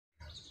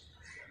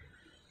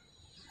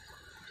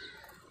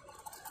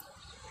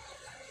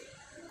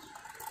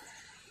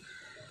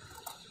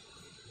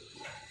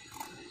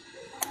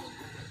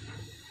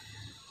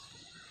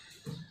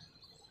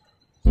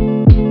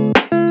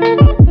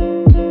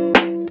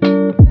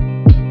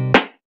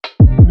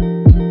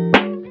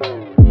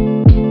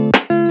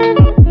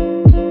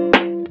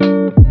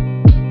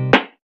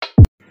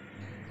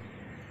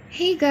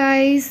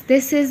guys,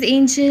 this is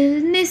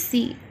Angel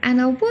Nisi and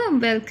a warm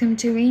welcome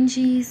to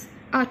Angie's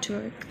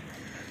artwork.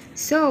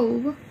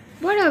 So,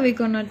 what are we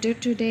gonna do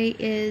today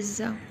is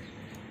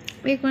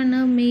we're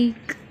gonna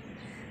make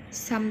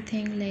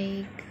something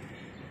like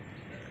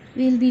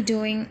we'll be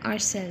doing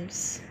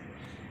ourselves,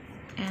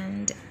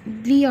 and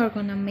we are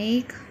gonna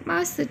make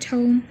masks at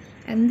home,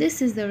 and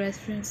this is the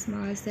reference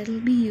mask that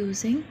we'll be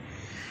using.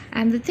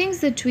 And the things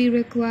that we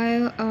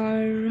require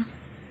are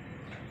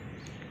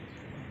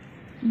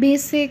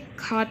basic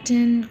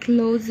cotton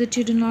clothes that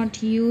you do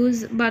not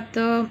use, but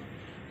the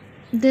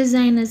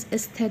design is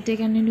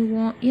aesthetic and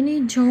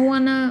you don't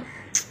wanna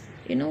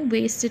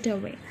waste it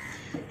away.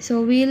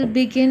 So we'll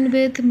begin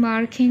with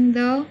marking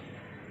the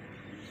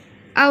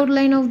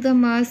outline of the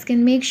mask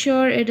and make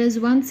sure it is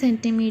 1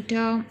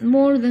 centimeter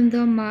more than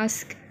the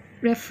mask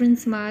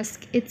reference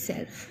mask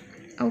itself.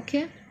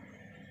 Okay,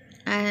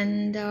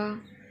 and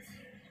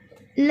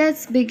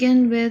let's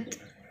begin with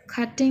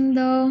cutting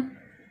the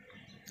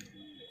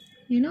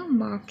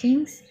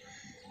markings.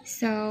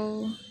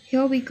 So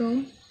here we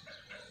go.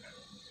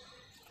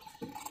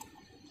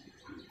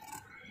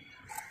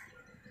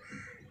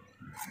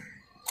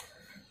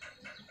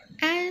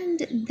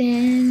 And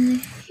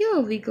then here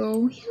we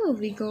go,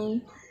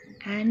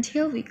 and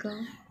here we go.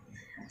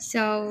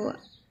 So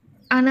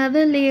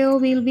another layer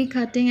we'll be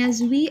cutting,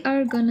 as we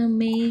are gonna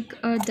make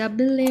a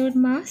double layered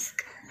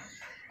mask.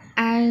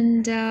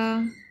 And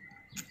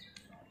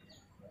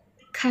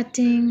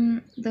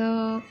cutting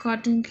the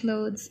cotton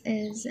clothes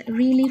is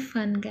really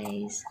fun,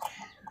 guys.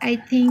 I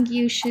think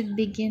you should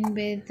begin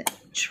with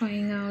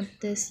trying out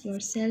this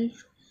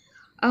yourself.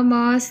 A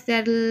mask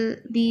that'll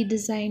be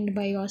designed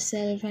by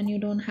yourself, and you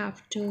don't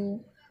have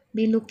to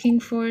be looking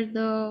for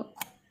the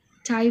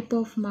type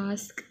of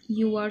mask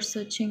you are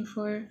searching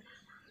for.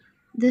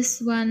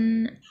 This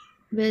one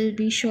will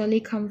be surely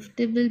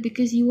comfortable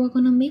because you are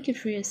gonna make it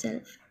for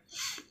yourself.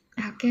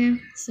 Okay,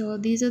 so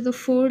these are the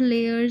 4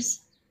 layers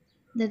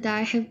that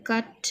I have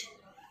cut.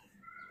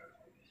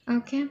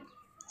 Okay,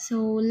 so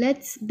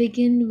let's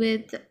begin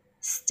with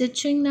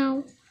stitching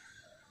now.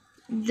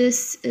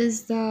 This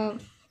is the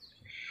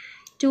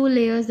 2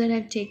 layers that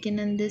I've taken,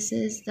 and this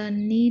is the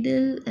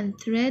needle and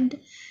thread.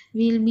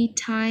 We'll be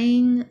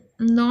tying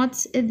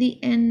knots at the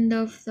end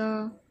of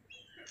the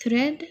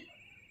thread,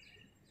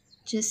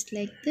 just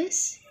like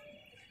this.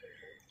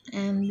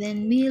 And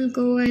then we'll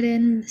go ahead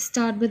and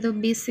start with the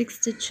basic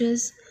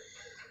stitches.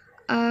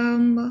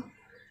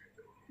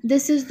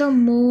 This is the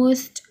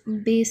most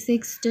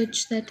basic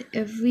stitch that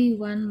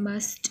everyone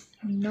must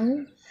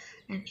know,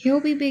 and here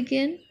we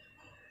begin.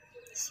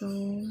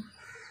 So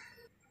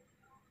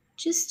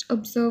just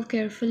observe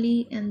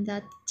carefully, and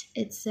that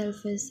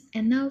itself is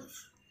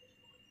enough.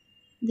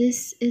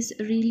 This is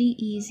really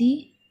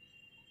easy.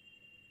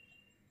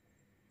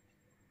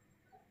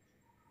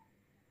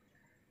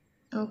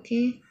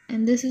 Okay,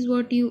 and this is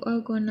what you are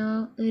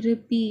gonna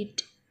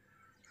repeat,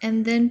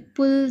 and then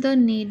pull the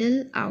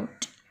needle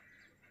out.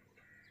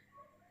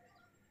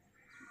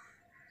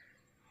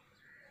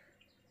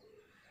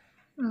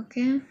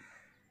 Okay,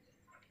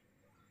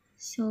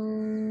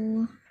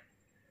 so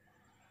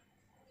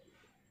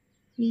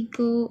we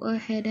go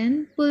ahead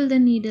and pull the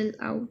needle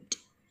out,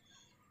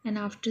 and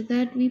after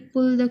that we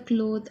pull the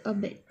cloth a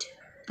bit.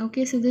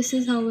 Okay, so this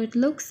is how it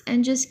looks,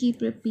 and just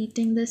keep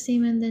repeating the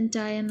same, and then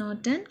tie a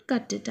knot and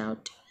cut it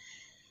out.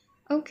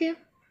 Okay,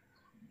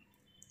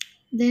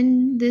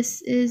 then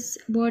this is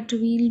what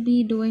we'll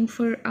be doing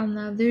for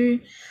another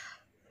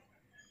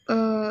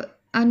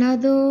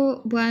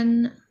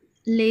one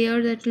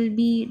layer that we'll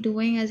be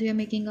doing, as we are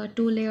making a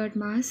 2-layered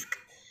mask.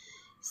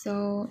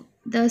 So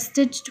the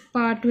stitched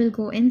part will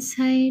go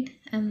inside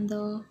and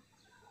the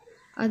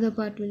other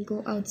part will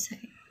go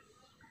outside.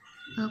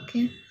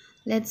 Okay,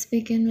 let's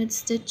begin with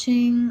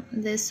stitching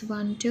this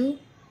one too.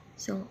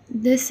 So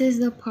this is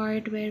the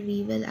part where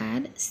we will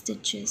add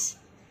stitches.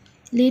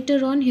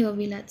 Later on here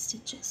we'll add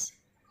stitches.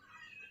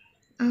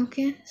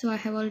 Okay, so I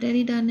have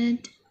already done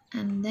it,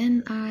 and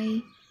then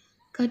I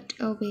cut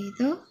away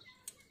the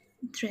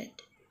thread.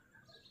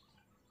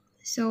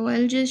 So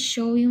I'll just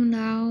show you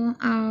now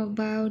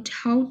about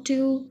how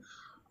to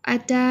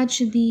attach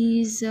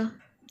these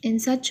in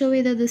such a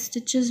way that the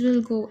stitches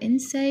will go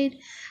inside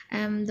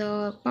and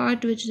the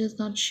part which does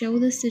not show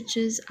the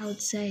stitches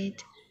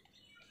outside,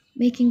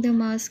 making the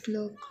mask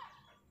look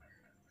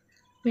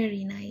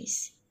very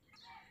nice.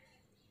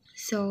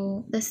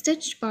 So the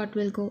stitched part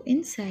will go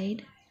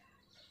inside.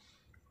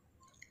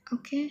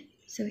 Okay,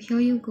 so here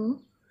you go.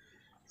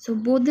 So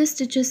both the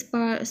stitched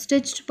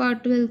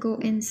part will go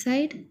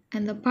inside,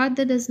 and the part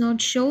that does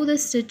not show the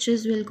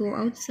stitches will go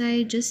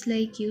outside, just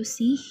like you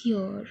see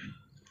here.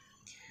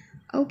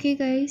 Okay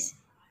guys,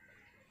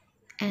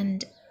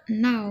 and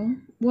now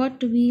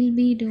what we'll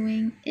be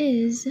doing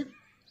is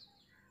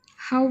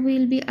how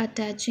we'll be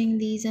attaching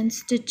these and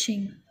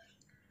stitching.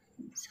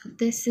 So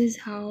this is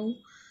how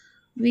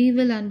we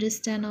will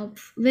understand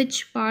of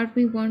which part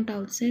we want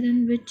outside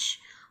and which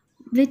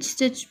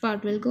stitched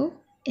part will go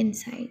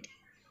inside.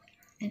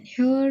 And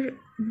here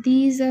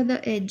these are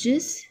the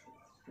edges.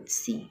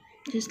 See,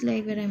 just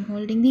like where I'm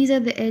holding. These are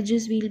the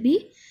edges we'll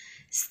be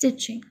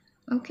stitching.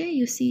 Okay,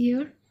 you see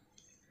here.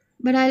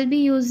 But I'll be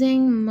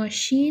using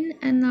machine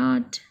and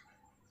not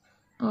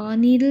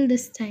needle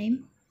this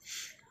time.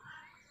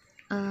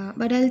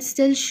 But I'll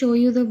still show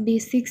you the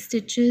basic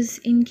stitches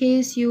in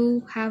case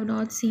you have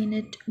not seen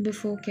it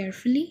before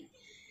carefully.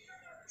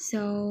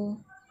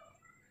 So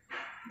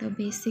the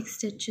basic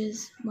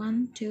stitches: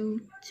 1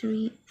 2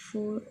 3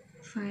 4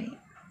 5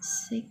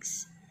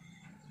 6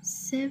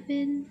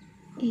 7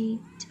 8,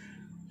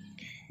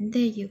 and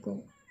there you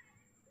go.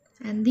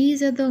 And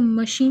these are the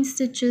machine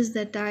stitches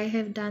that I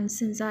have done,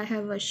 since I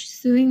have a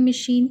sewing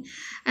machine.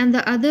 And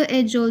the other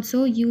edge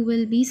also you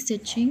will be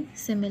stitching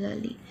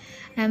similarly,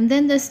 and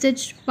then the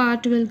stitch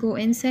part will go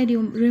inside.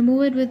 You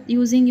remove it with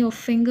using your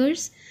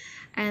fingers,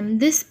 and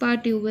this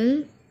part you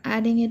will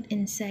adding it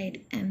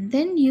inside, and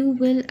then you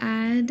will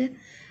add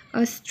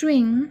a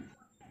string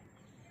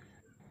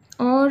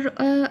or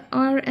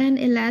an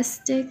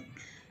elastic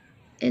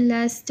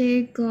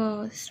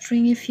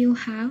string if you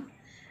have,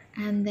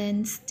 and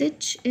then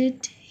stitch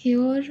it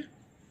here.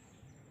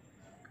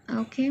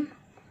 Okay,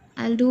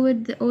 I'll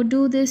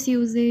do this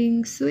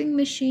using sewing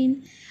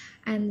machine,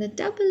 and the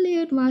double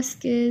layered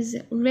mask is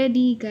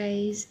ready,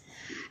 guys.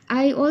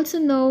 I also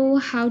know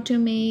how to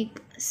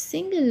make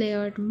single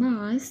layered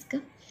mask.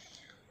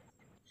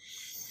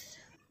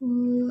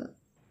 Uh,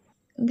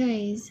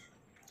 Guys,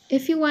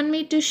 if you want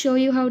me to show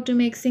you how to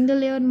make single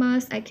layered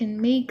mask, I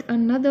can make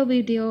another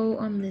video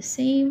on the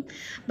same,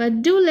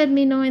 but do let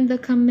me know in the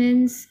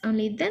comments.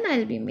 Only then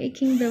I'll be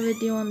making the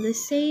video on the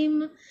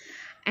same.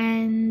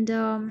 And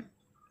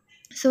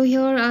so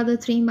here are the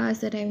 3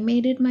 masks that I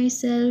made it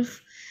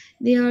myself.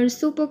 They are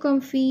super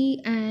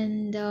comfy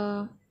and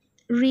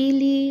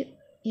really,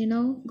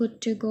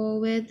 good to go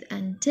with.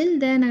 Until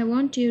then, I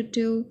want you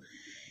to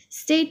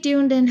stay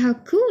tuned and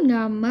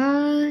Hakuna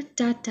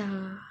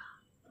Matata.